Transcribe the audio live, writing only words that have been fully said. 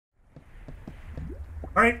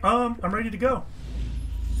Alright, I'm ready to go.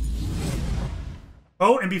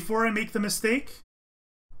 Oh, and before I make the mistake...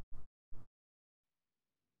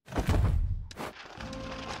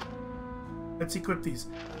 Let's equip these.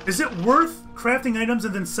 Is it worth crafting items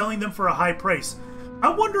and then selling them for a high price? I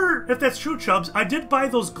wonder if that's true, Chubbs. I did buy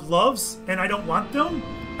those gloves, and I don't want them.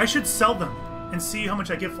 I should sell them and see how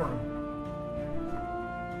much I get for them.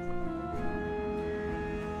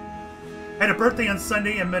 I had a birthday on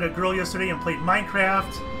Sunday and met a girl yesterday and played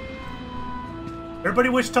Minecraft. Everybody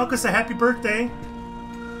wish Tulkus a happy birthday.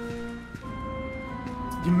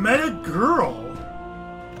 You met a girl?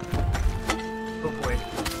 Oh boy.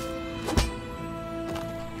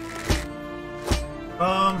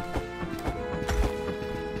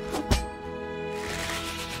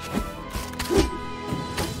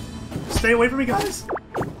 Stay away from me, guys.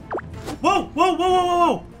 Whoa, whoa, whoa, whoa,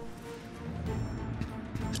 whoa, whoa.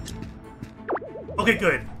 Okay,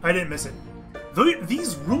 good. I didn't miss it.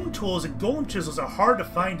 These rune tools and golem chisels are hard to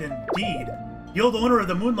find indeed. The old owner of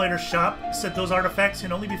the Moonlighter shop said those artifacts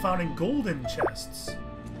can only be found in golden chests.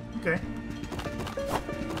 Okay.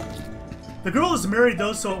 The girl is married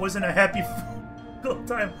though, so it wasn't a happy girl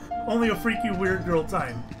time. Only a freaky weird girl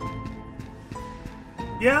time.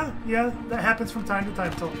 Yeah, that happens from time to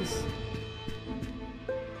time, Tulkus.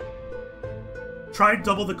 Try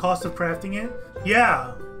double the cost of crafting it?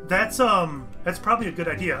 Yeah, that's probably a good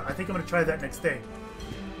idea. I think I'm gonna try that next day.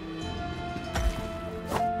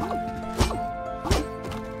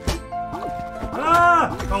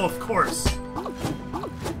 Ah! Oh, of course.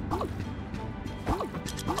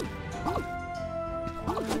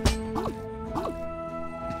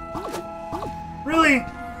 Really?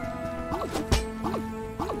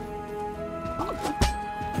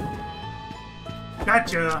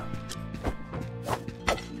 Gotcha.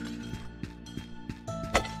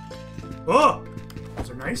 Oh! Those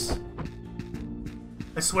are nice.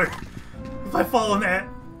 I swear, if I fall on that...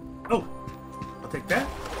 Oh, I'll take that.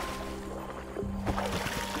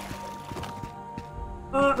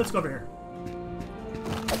 Let's go over here.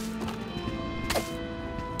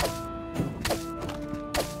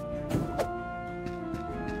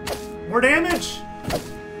 More damage!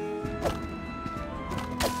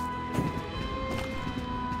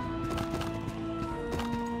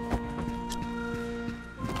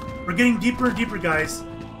 We're getting deeper and deeper, guys.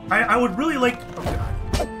 I would really like... Oh, God.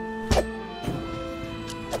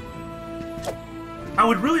 I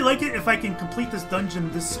would really like it if I can complete this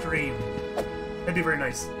dungeon this stream. That'd be very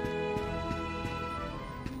nice.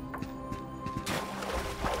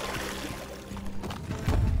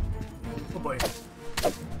 Oh, boy.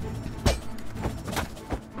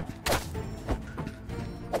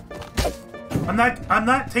 I'm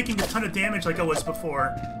not taking a ton of damage like I was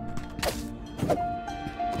before.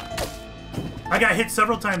 I got hit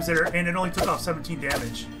several times there, and it only took off 17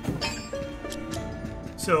 damage.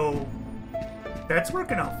 So, that's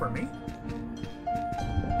working out for me.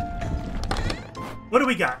 What do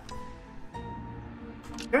we got?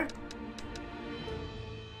 Okay.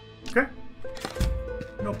 Okay.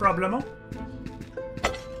 No problemo.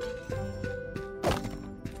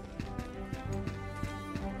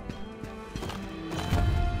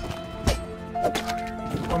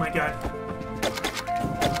 Oh my god.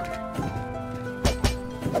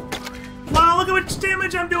 Wow, look at how much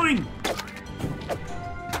damage I'm doing!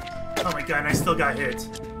 Oh my god, and I still got hit.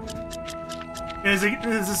 It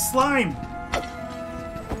is a slime!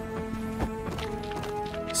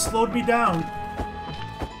 It slowed me down.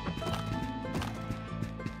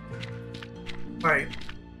 Alright.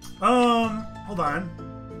 Hold on.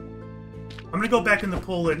 I'm gonna go back in the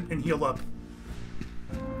pool and heal up.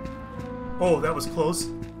 Oh, that was close.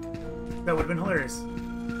 That would have been hilarious.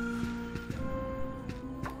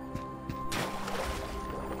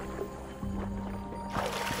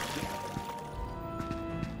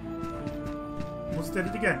 Almost did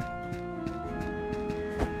it again.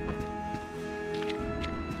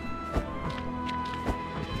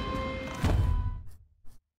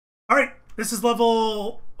 Alright, this is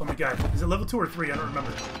level... Oh my god, is it level 2 or 3? I don't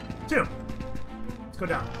remember. 2. Let's go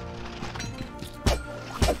down.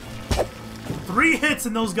 3 hits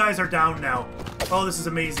and those guys are down now. Oh, this is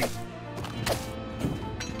amazing.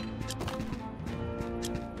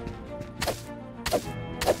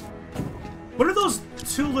 What are those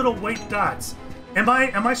 2 little white dots? Am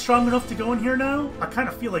I strong enough to go in here now? I kind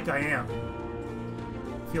of feel like I am.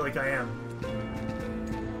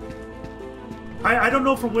 I don't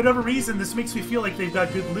know, for whatever reason, this makes me feel like they've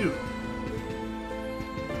got good loot.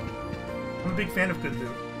 I'm a big fan of good loot.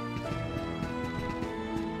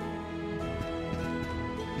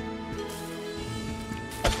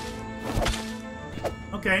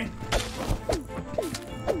 Okay.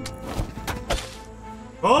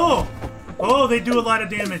 Oh! Oh, they do a lot of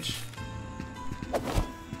damage.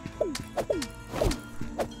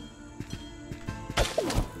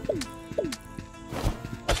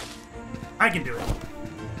 I can do it.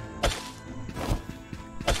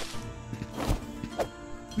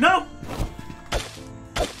 No!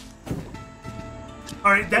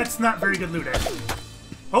 Alright, that's not very good loot, actually.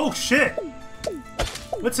 Oh, shit!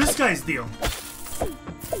 What's this guy's deal?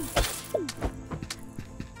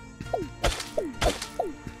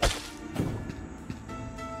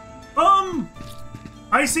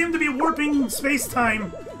 I seem to be warping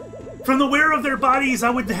space-time. From the wear of their bodies,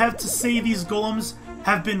 I would have to say these golems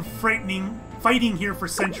have been fighting here for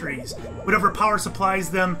centuries. Whatever power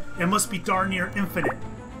supplies them, it must be darn near infinite.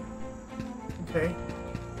 Okay.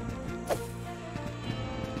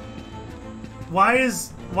 Why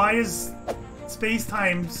is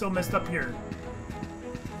space-time so messed up here?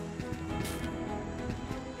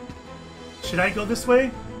 Should I go this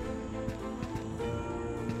way?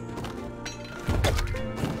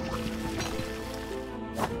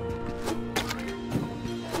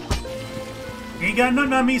 Ain't got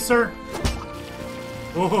nothing on me, sir.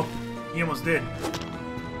 Oh, he almost did.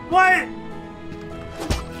 What?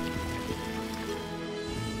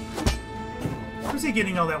 Where's he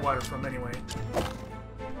getting all that water from, anyway?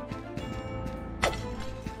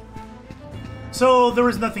 So, there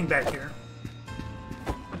was nothing back here.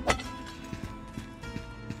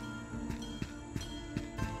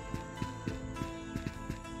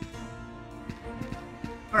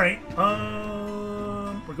 Alright,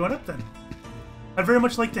 we're going up then. I'd very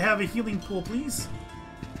much like to have a healing pool, please.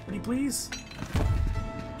 Pretty please?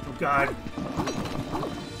 Oh, God.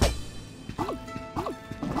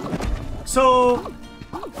 So...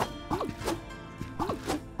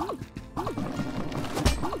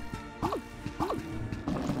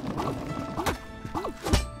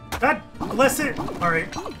 God bless it!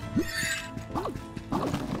 Alright.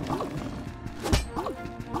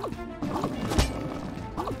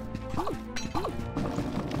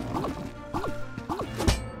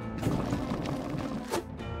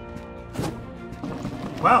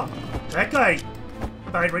 Wow, that guy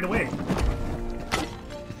died right away.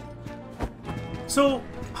 So,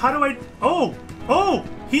 how do I... Oh! Oh!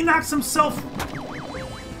 He knocks himself...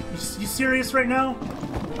 You serious right now?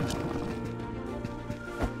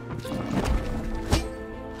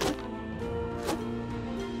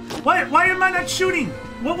 Why am I not shooting?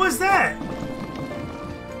 What was that?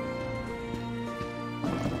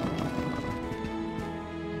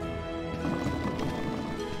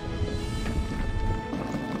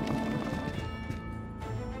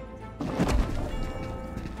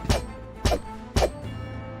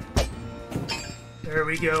 There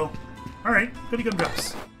we go. Alright, goody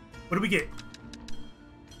gumdrops. What do we get?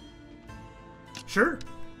 Sure.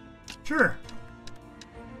 Sure.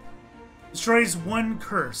 Destroys one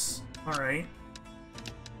curse. Alright.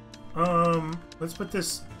 Let's put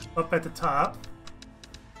this up at the top.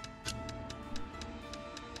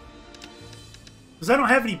 Because I don't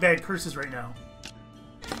have any bad curses right now.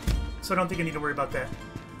 So I don't think I need to worry about that.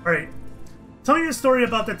 Alright. Tell me a story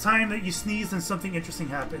about the time that you sneezed and something interesting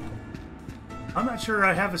happened. I'm not sure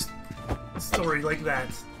I have a story like that.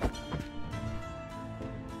 You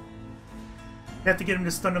have to get him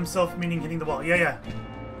to stun himself, meaning hitting the wall. Yeah.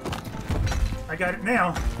 I got it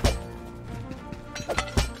now.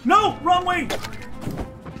 No! Wrong way!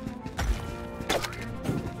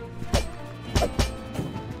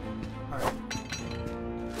 Alright.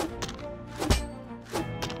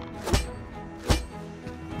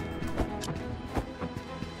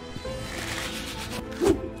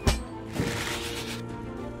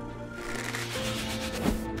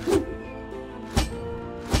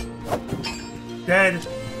 Dead.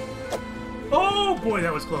 Oh boy,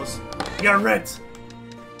 that was close. You got wrecked.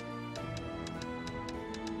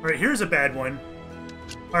 Alright, here's a bad one.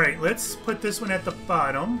 Alright, let's put this one at the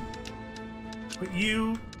bottom. Put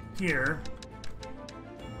you here.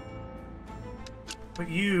 Put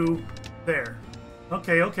you there.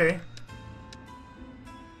 Okay, okay.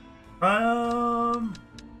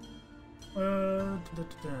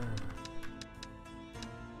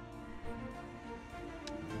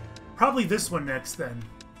 Probably this one next, then.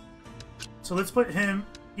 So let's put him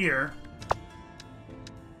here.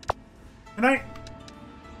 Can I...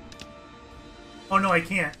 Oh, no, I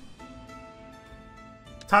can't.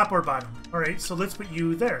 Top or bottom. Alright, so let's put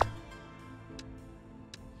you there.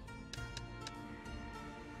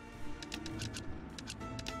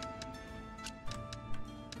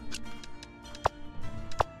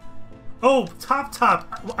 Oh, top.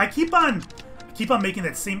 I keep on making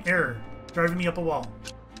that same error. Driving me up a wall.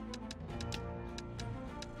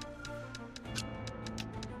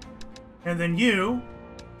 And then you,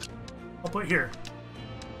 I'll put here.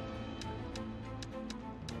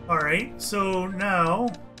 Alright, so now,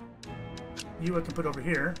 you I can put over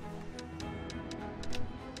here.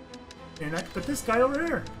 And I can put this guy over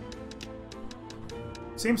here.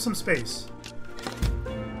 Save some space.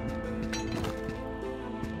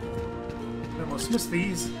 Almost missed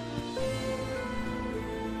these.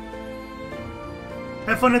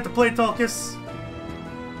 Have fun at the play, Talkus.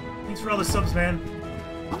 Thanks for all the subs, man.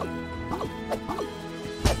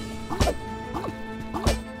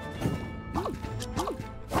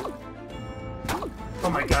 Oh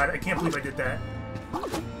my god, I can't believe I did that.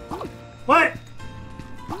 What?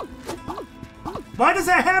 Why does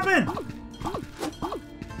that happen?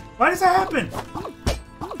 Why does that happen?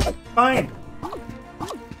 Fine.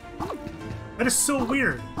 That is so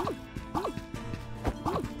weird. Oh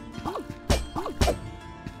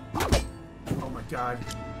my god.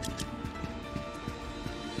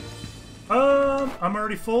 I'm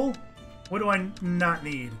already full. What do I not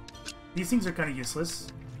need? These things are kind of useless.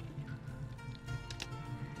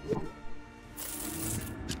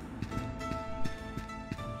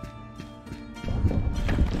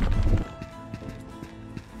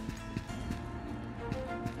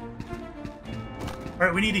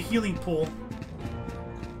 Alright, we need a healing pool.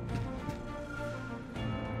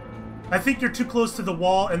 I think you're too close to the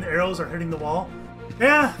wall and the arrows are hitting the wall.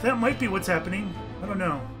 Yeah, that might be what's happening. I don't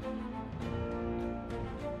know.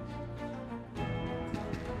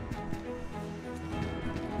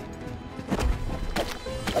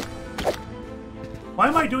 Why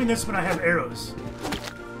am I doing this when I have arrows?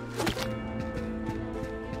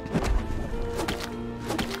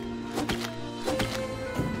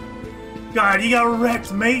 God, you got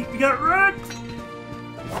wrecked, mate! You got wrecked!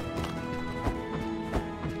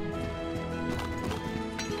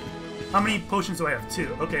 How many potions do I have?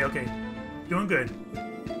 2. Okay, okay. Doing good.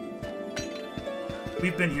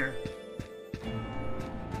 We've been here.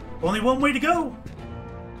 Only one way to go!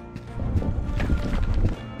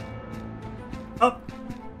 Up!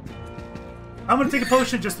 I'm gonna take a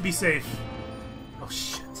potion just to be safe. Oh,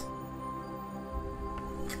 shit.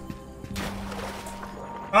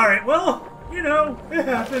 Alright, well, you know, it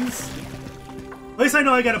happens. At least I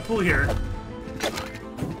know I got a pool here.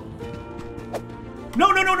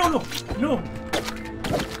 No, no, no, no, no! No!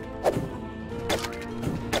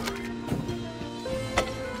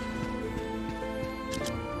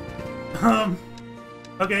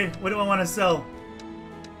 Okay, what do I want to sell?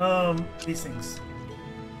 These things.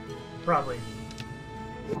 Probably.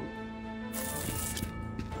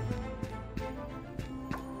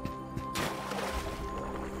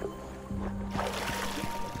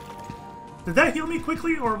 Did that heal me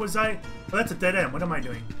quickly, or was I... Oh, that's a dead end. What am I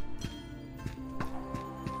doing?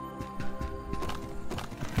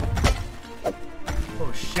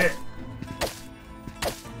 Oh, shit.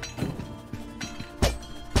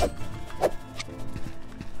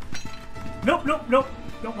 Nope, nope, nope.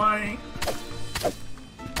 Don't mind.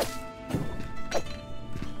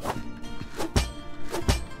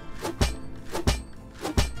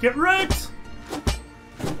 Get wrecked!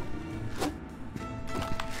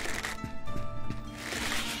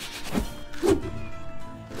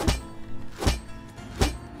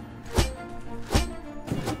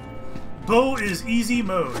 Bow is easy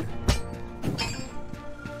mode.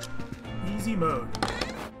 Easy mode.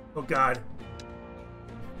 Oh god.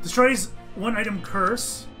 Destroys one item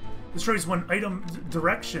curse. Destroys one item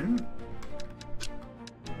direction.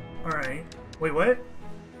 Alright. Wait, what?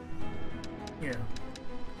 Yeah.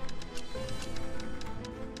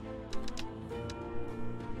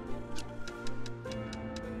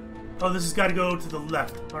 Oh, this has got to go to the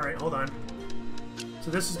left. Alright, hold on.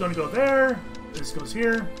 So this is going to go there. This goes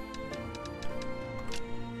here.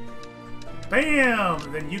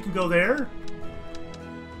 Bam! Then you can go there.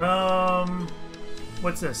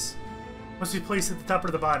 What's this? Must be placed at the top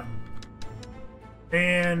or the bottom.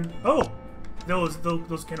 And oh,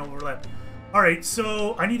 those can overlap. All right,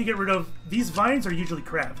 so I need to get rid of these vines. Are usually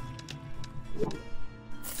crap.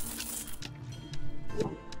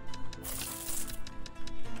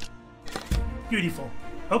 Beautiful.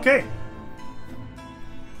 Okay.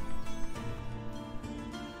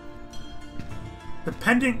 The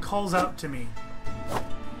pendant calls out to me.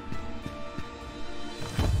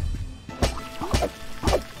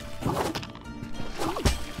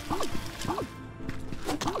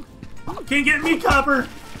 Can't get me, Copper!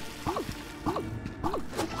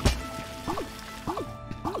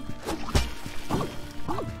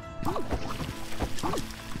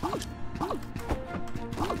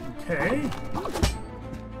 Okay.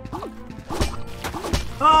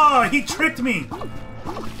 Oh, he tricked me!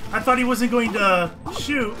 I thought he wasn't going to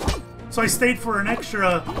shoot. So I stayed for an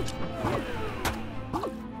extra...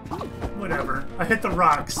 Whatever. I hit the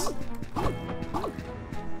rocks.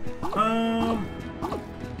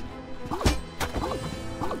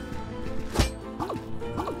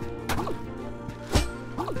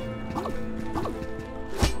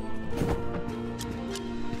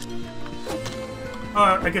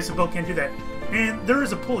 I guess a boat can't do that. And there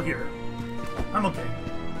is a pull here. I'm okay.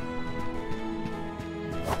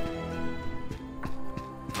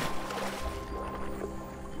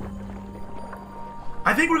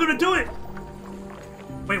 I think we're gonna do it!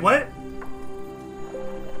 Wait, what?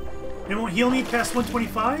 It won't heal me past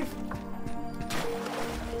 125?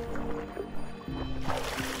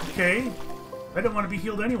 Okay. I don't want to be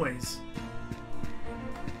healed anyways.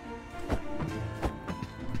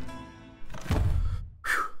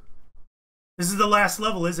 This is the last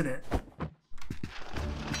level, isn't it?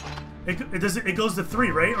 It goes to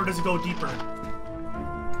 3, right? Or does it go deeper?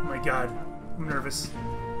 Oh my god. I'm nervous.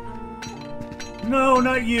 No,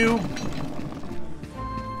 not you!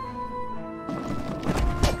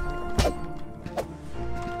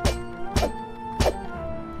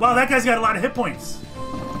 Wow, that guy's got a lot of hit points.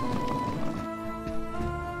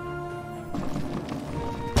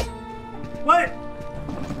 What?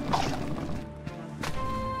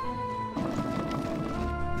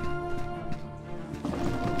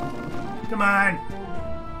 Come on.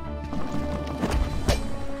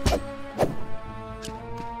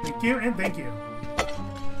 Thank you, and thank you.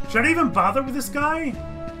 Should I even bother with this guy?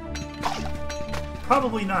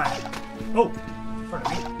 Probably not. Oh,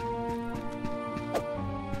 pardon me.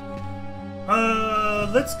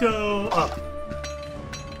 Let's go up.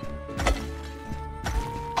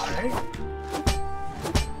 Alright.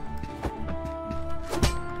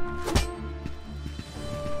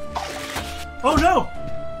 Oh no!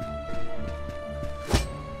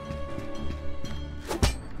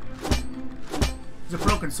 There's a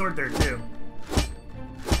broken sword there too.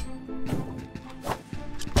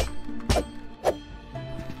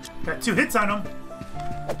 Got 2 hits on him.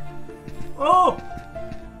 Oh!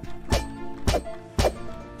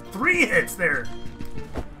 3 hits there.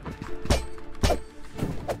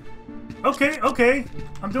 Okay, okay.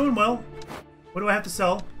 I'm doing well. What do I have to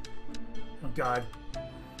sell? Oh god.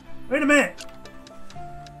 Wait a minute.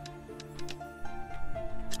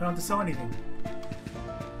 I don't have to sell anything.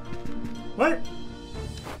 What?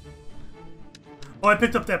 Oh, I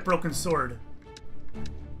picked up that broken sword.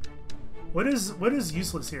 What is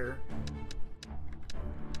useless here?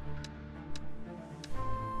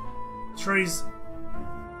 Trays.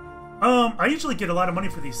 I usually get a lot of money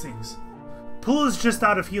for these things. Pool is just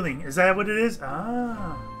out of healing. Is that what it is?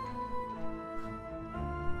 Ah.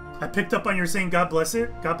 I picked up on your saying God bless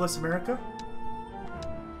it. God bless America.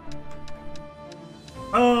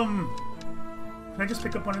 Can I just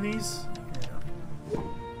pick up one of these? Yeah.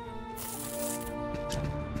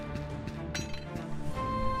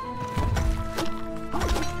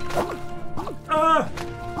 Ah!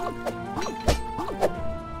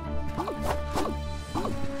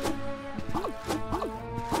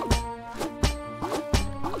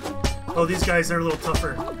 Oh, these guys are a little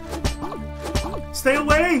tougher. Stay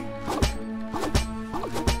away!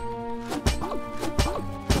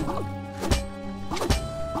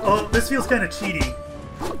 Oh, this feels kind of cheaty.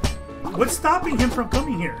 What's stopping him from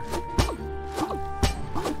coming here?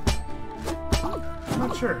 I'm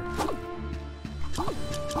not sure.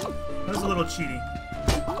 That was a little cheaty.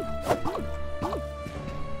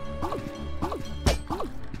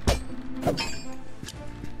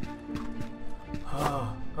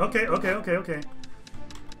 Oh, okay, okay, okay, okay.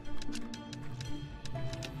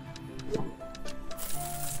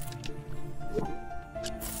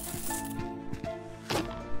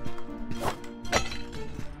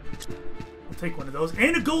 Take one of those.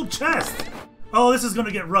 And a gold chest! Oh, this is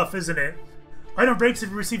gonna get rough, isn't it? Item breaks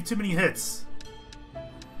if you receive too many hits.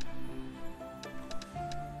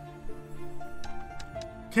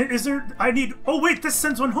 Is there... I need... Oh, wait, this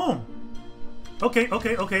sends one home! Okay,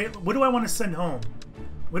 okay, okay. What do I want to send home?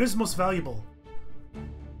 What is most valuable?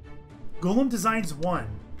 Golem Designs 1.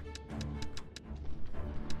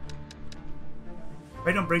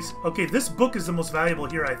 Item breaks... Okay, this book is the most valuable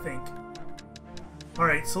here, I think.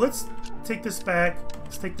 Alright, so let's... take this back.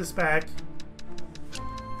 Let's take this back.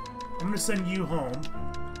 I'm gonna send you home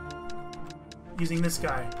using this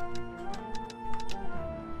guy.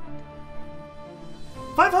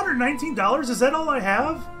 $519? Is that all I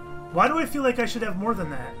have? Why do I feel like I should have more than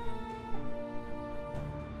that?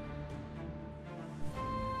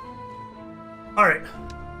 Alright.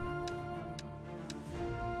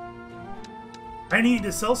 I need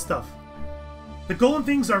to sell stuff. The golem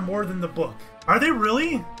things are more than the book. Are they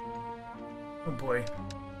really? Oh boy.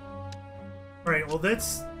 Alright, well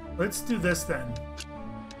let's do this then.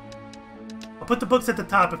 I'll put the books at the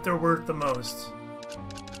top if they're worth the most.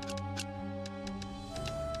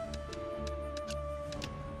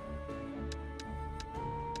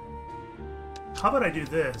 How about I do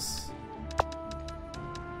this?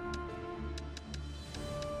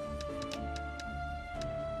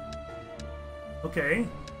 Okay.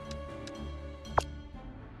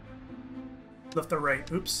 Left or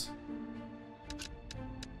right? Oops.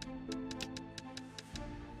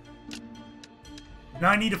 Now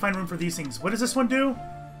I need to find room for these things. What does this one do?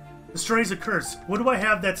 Destroys a curse. What do I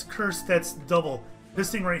have that's cursed that's double?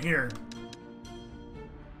 This thing right here.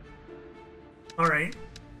 Alright.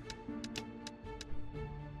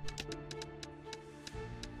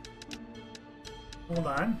 Hold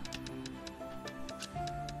on.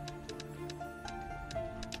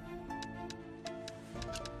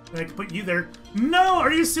 I can put you there. No!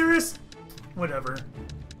 Are you serious? Whatever.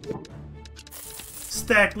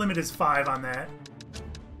 Stack limit is 5 on that.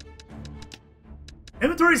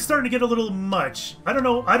 Inventory is starting to get a little much. I don't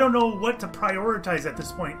know what to prioritize at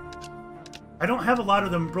this point. I don't have a lot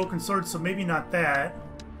of them broken swords, so maybe not that.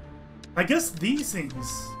 I guess these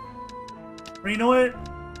things. Or you know what?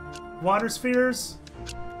 Water spheres?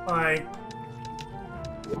 Bye.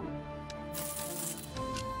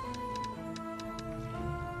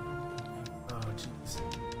 Oh, jeez.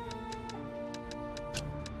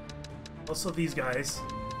 Also these guys.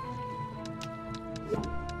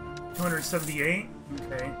 278?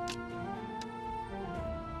 Okay.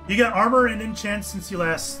 You got armor and enchants since you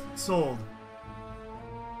last sold.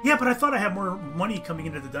 Yeah, but I thought I had more money coming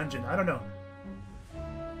into the dungeon. I don't know.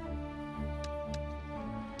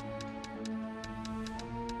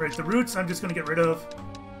 Right, the roots I'm just going to get rid of.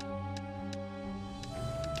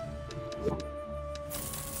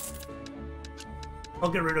 I'll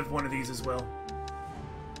get rid of one of these as well.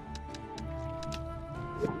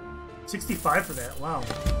 65 for that. Wow.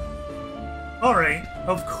 Alright.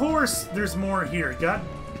 Of course there's more here. God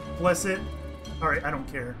bless it. Alright, I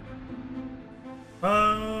don't care.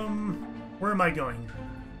 Where am I going?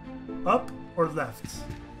 Up or left?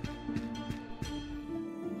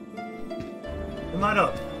 I'm not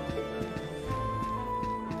up.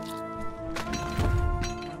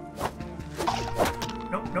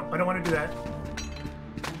 Nope, nope, I don't want to do that.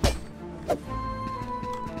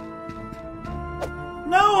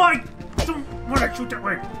 No, I don't want to shoot that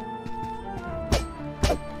way.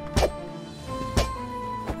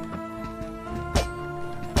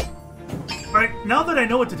 Alright, now that I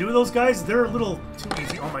know what to do with those guys, they're a little too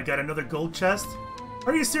easy. Oh my god, another gold chest?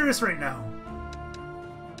 Are you serious right now?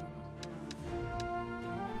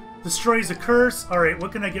 Destroys a curse. Alright,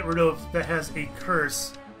 what can I get rid of that has a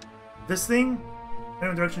curse? This thing?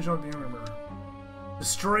 Item direction shall be remembered.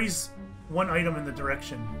 Destroys one item in the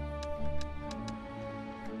direction.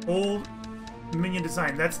 Old minion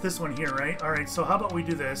design. That's this one here, right? Alright, so how about we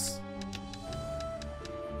do this?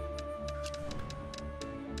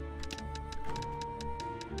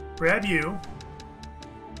 Grab you.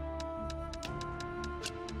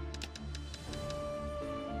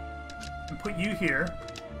 And put you here.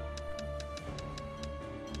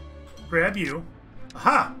 Grab you.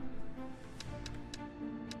 Aha!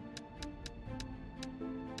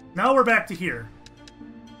 Now we're back to here.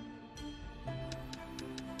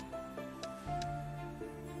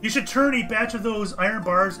 You should turn a batch of those iron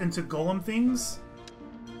bars into golem things.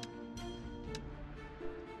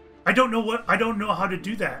 I don't know how to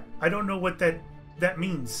do that. I don't know what that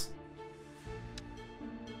means.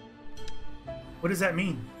 What does that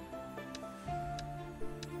mean?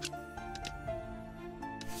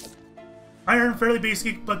 Iron, fairly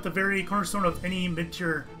basic, but the very cornerstone of any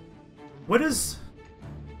mid-tier. What is...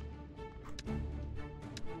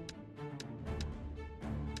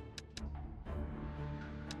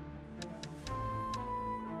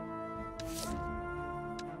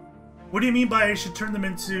 What do you mean by I should turn them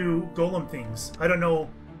into golem things? I don't know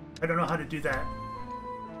how to do that.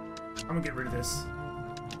 I'm gonna get rid of this.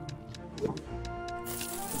 We'll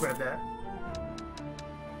grab that.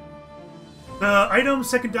 The item,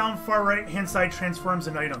 second down, far right hand side, transforms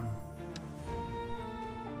an item.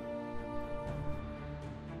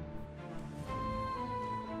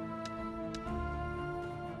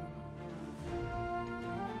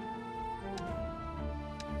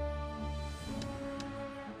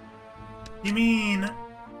 You mean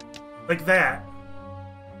like that?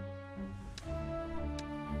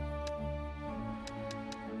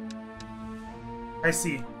 I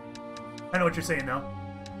see. I know what you're saying now.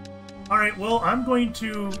 Alright, well, I'm going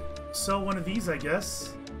to sell one of these, I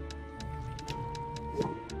guess.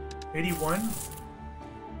 81.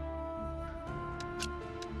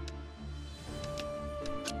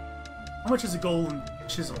 How much is a golden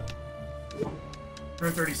chisel?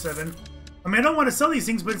 137. I mean, I don't want to sell these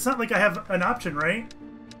things, but it's not like I have an option, right?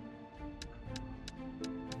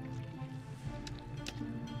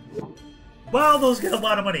 Wow, those get a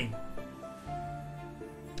lot of money.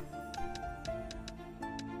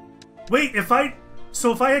 Wait, if I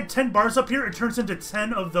had 10 bars up here, it turns into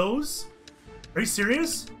 10 of those? Are you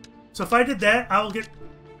serious? So if I did that, I'll get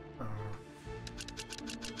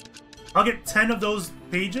 10 of those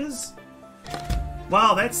pages?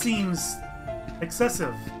 Wow, that seems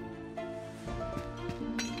excessive.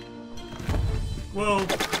 Whoa.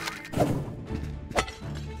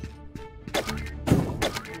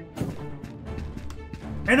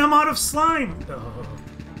 And I'm out of slime! Ugh.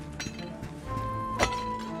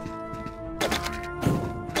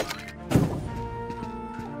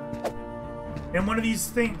 And one of these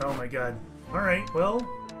things... Oh my god. Alright, well...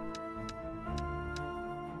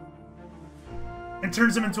 And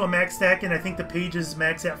turns them into a max stack, and I think the page is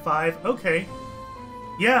max at 5. Okay.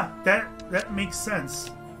 Yeah, that makes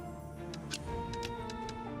sense.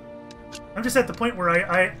 I'm just at the point where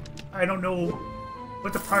I don't know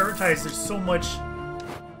what to prioritize. There's so much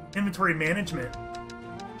inventory management.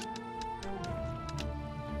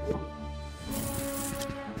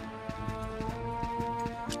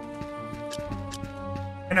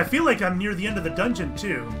 And I feel like I'm near the end of the dungeon,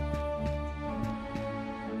 too.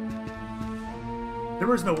 There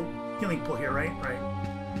was no healing pool here, right? Right.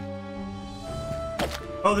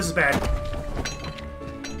 Oh, this is bad.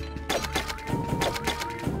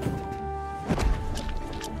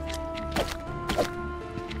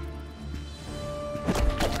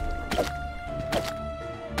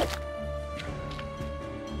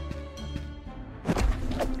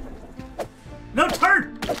 No,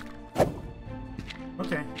 turn!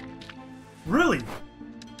 Okay. Really?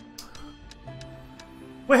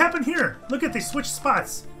 What happened here? Look at, they switched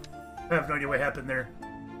spots. I have no idea what happened there.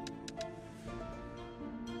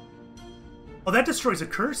 Oh, that destroys a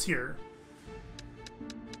curse here.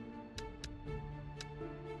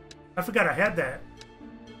 I forgot I had that.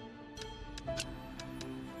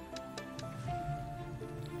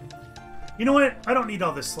 You know what? I don't need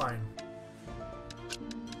all this slime.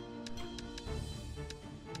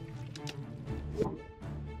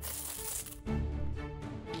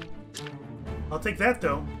 I'll take that,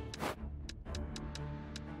 though.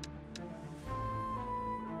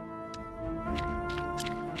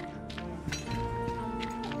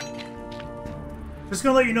 Just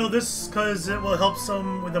gonna let you know this, because it will help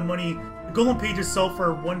some with the money. The golden pages sell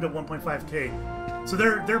for 1 to 1.5k. So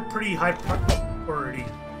they're pretty high priority.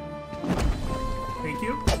 Thank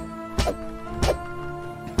you.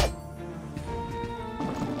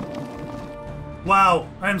 Wow,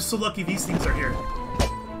 I am so lucky these things are here.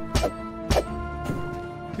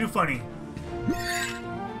 Too funny.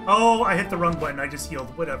 Oh, I hit the wrong button. I just healed.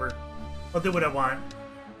 Whatever. I'll do what I want.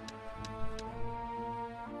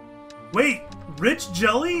 Wait, rich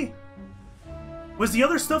jelly? Was the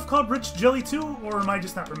other stuff called rich jelly too, or am I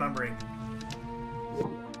just not remembering?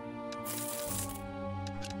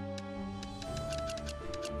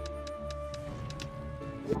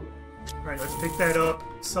 Alright, let's pick that up.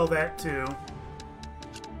 Sell that too.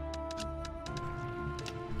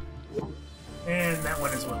 And that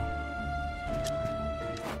one as well.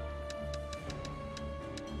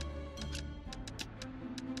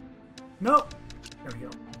 Nope. There we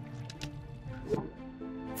go.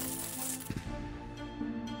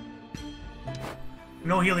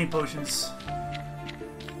 No healing potions.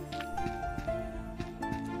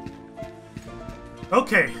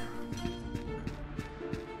 Okay.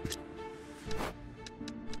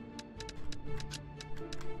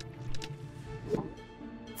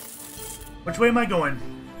 Which way am I going?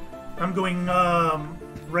 I'm going,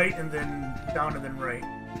 right and then down and then right.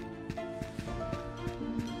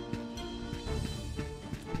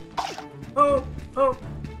 Oh! Oh!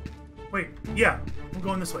 Wait, yeah, I'm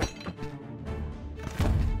going this way.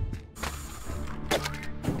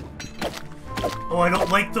 Oh, I don't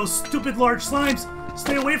like those stupid large slimes!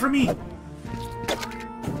 Stay away from me!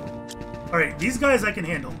 Alright, these guys I can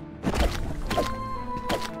handle.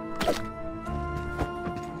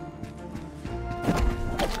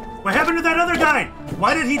 What happened to that other guy?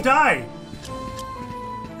 Why did he die?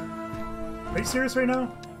 Are you serious right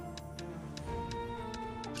now?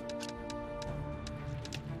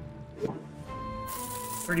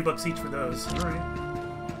 $30 each for those. Alright.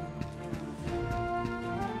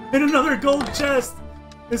 And another gold chest!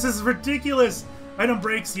 This is ridiculous! Item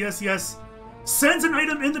breaks, yes, yes. Sends an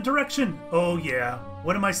item in the direction! Oh yeah.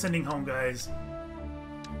 What am I sending home, guys?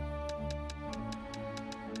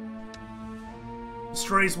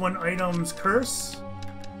 Destroys one item's curse.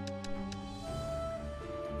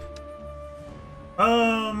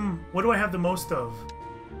 What do I have the most of?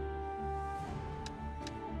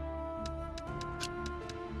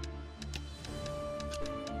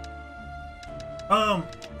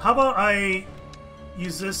 How about I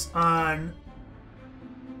use this on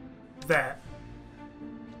that?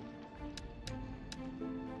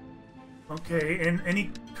 Okay, and any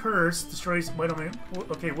curse destroys... Wait a minute.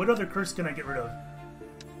 Okay, what other curse can I get rid of?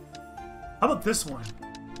 How about this one?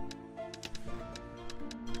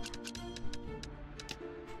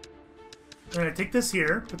 I'm gonna take this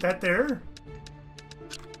here, put that there.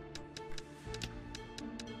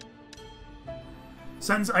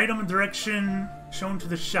 Sends item and direction shown to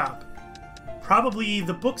the shop. Probably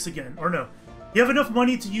the books again, or no. You have enough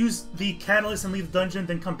money to use the catalyst and leave the dungeon,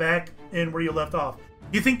 then come back in where you left off.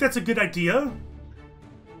 You think that's a good idea?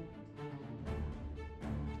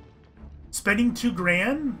 Spending $2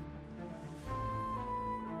 grand?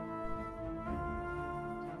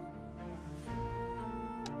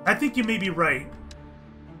 I think you may be right.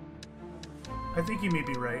 I think you may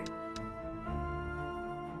be right.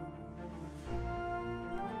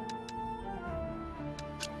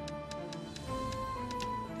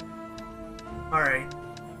 Alright.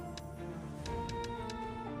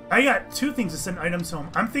 I got 2 things to send items home.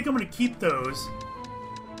 I think I'm going to keep those.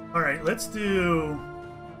 Alright, let's do...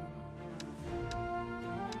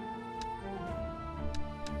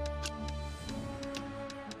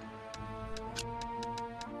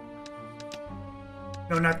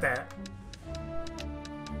 No, not that.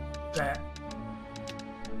 That.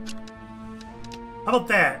 How about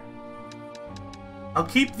that? I'll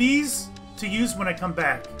keep these to use when I come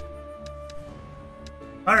back.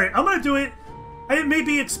 Alright, I'm gonna do it. It may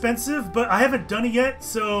be expensive, but I haven't done it yet,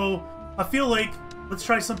 so I feel like let's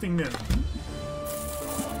try something new.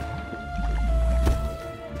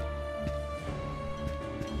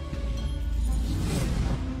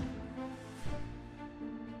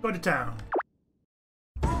 Go to town.